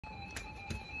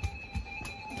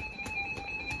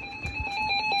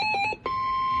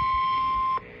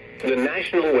The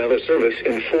National Weather Service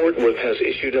in Fort Worth has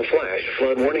issued a flash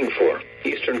flood warning for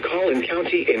eastern Collin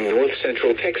County in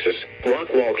north-central Texas,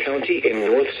 Rockwall County in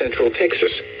north-central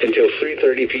Texas, until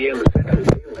 3:30 p.m. Central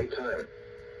Daylight Time.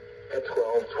 At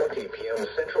 12:20 p.m.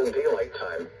 Central Daylight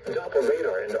Time, Doppler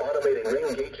radar and automated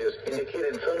rain gauges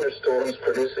indicated thunderstorms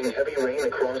producing heavy rain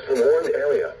across the warned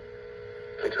area.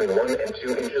 Between 1 and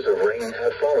 2 inches of rain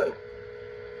have fallen.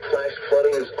 Flash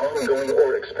flooding is ongoing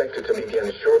or expected to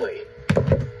begin shortly.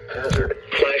 Hazard: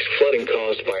 flash flooding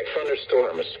caused by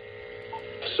thunderstorms.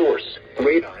 Source: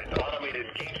 radar and automated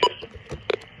gauges.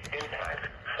 Impact: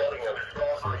 flooding of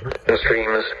small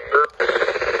streams.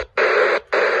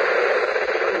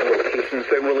 Locations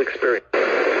that will experience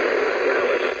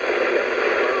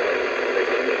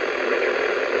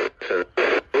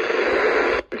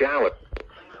Dallas,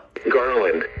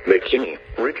 Garland, McKinney,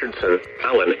 Richardson,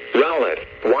 Allen, Rowlett,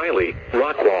 Wiley,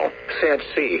 Rockwall,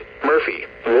 Sandsea, Murphy,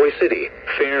 Roy City,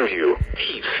 Fairview,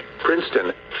 Heath,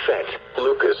 Princeton, Fett,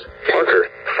 Lucas, Parker,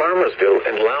 Farmersville,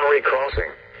 and Lowry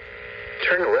Crossing.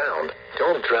 Turn around.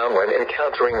 Don't drown when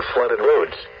encountering flooded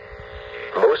roads.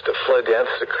 Most of flood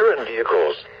deaths occur in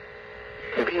vehicles.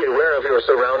 Be aware of your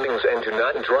surroundings and do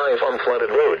not drive on flooded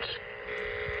roads.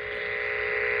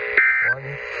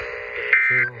 1,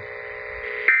 2,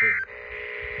 3.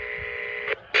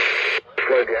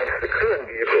 Flood deaths occur in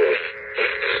vehicles.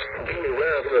 Be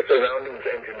aware of your surroundings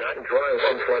and do not drive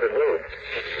on flooded roads.